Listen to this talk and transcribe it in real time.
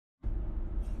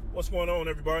What's going on,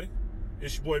 everybody?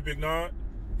 It's your boy Big Nod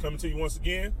coming to you once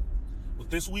again with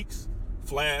this week's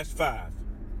FLASH5.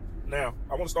 Now,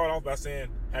 I want to start off by saying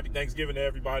happy Thanksgiving to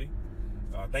everybody.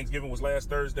 Thanksgiving was last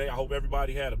Thursday. I hope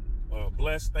everybody had a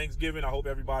blessed Thanksgiving. I hope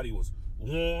everybody was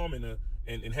warm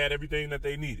and had everything that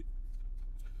they needed.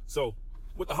 So,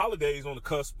 with the holidays on the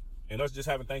cusp and us just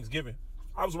having Thanksgiving,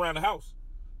 I was around the house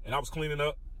and I was cleaning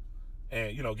up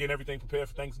and, getting everything prepared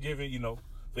for Thanksgiving, for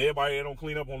everybody that don't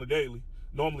clean up on the daily.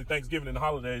 Normally Thanksgiving and the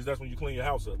holidays, that's when you clean your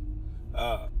house up.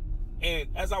 And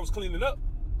as I was cleaning up,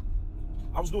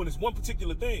 I was doing this one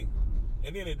particular thing.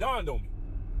 And then it dawned on me.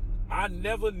 I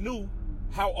never knew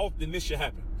how often this should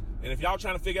happen. And if y'all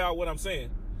trying to figure out what I'm saying,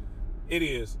 it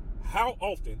is, how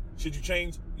often should you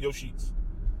change your sheets?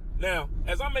 Now,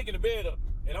 as I'm making the bed up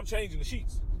and I'm changing the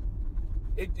sheets,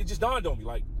 it just dawned on me,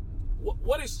 like,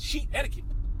 what is sheet etiquette?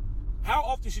 How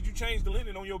often should you change the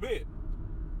linen on your bed?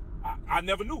 I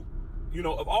never knew.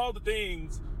 Of all the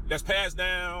things that's passed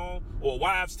down or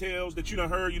wives' tales that you done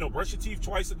heard, brush your teeth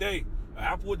twice a day, an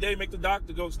apple a day make the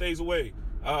doctor stays away.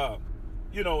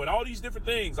 And all these different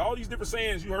things, all these different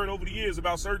sayings you heard over the years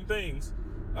about certain things.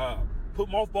 Put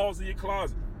mothballs in your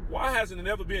closet. Why hasn't there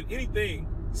never been anything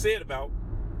said about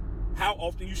how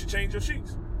often you should change your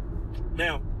sheets?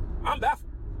 Now, I'm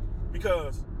baffled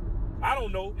because I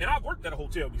don't know, and I've worked at a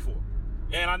hotel before,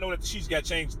 and I know that the sheets got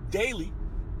changed daily.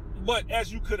 But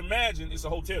as you could imagine, it's a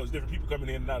hotel. It's different people coming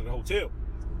in and out of the hotel.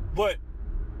 But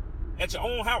at your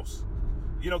own house,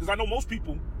 because I know most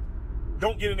people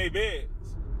don't get in their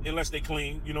beds unless they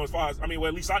clean,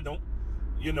 at least I don't.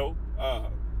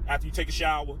 After you take a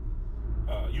shower,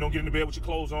 you don't get in the bed with your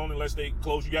clothes on unless they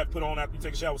clothes you got to put on after you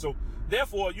take a shower. So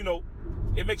therefore,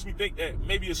 it makes me think that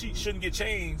maybe a sheet shouldn't get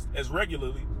changed as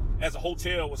regularly as a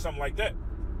hotel or something like that.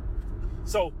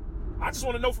 So I just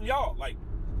want to know from y'all, like,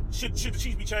 should the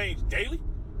sheets be changed daily,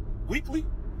 weekly,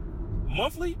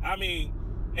 monthly?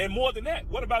 And more than that,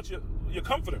 what about your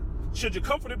comforter? Should your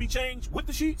comforter be changed with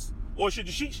the sheets? Or should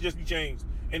the sheets just be changed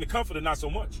and the comforter not so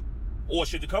much? Or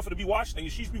should the comforter be washed and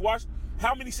your sheets be washed?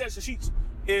 How many sets of sheets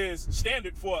is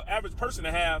standard for an average person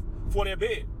to have for their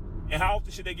bed? And how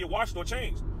often should they get washed or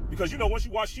changed? Because, once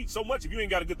you wash sheets so much, if you ain't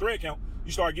got a good thread count,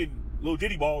 you start getting little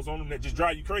diddy balls on them that just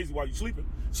drive you crazy while you're sleeping.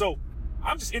 So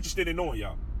I'm just interested in knowing,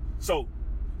 y'all. So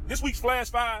this week's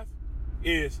FLASH5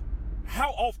 is,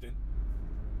 how often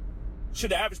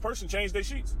should the average person change their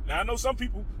sheets? Now, I know some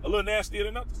people a little nastier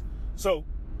than others. So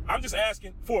I'm just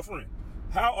asking for a friend.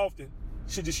 How often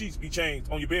should your sheets be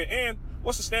changed on your bed? And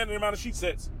what's the standard amount of sheet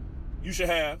sets you should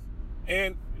have?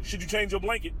 And should you change your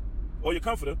blanket or your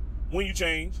comforter when you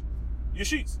change your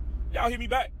sheets? Y'all hit me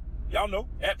back. Y'all know,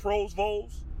 at Pros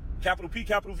Vols, capital P,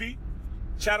 capital V,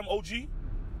 Chatham OG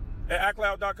at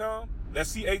iCloud.com.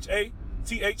 That's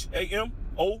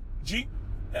ChathamOG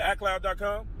at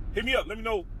iCloud.com. Hit me up. Let me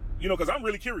know, because I'm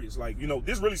really curious. Like,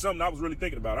 this is really something I was really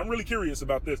thinking about. I'm really curious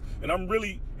about this, and I'm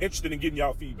really interested in getting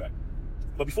y'all feedback.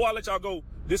 But before I let y'all go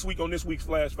this week on this week's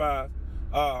FLASH5,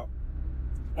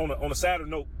 on a sadder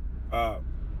note,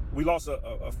 we lost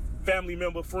a family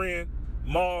member, friend,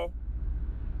 Maul.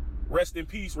 Rest in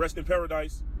peace, rest in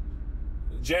paradise.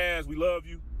 Jazz, we love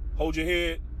you. Hold your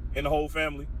head, and the whole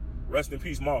family. Rest in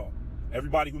peace, Maul.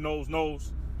 Everybody who knows,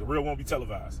 the real won't be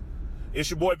televised. It's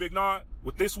your boy Big Nod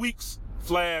with this week's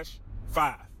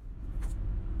FLASH5.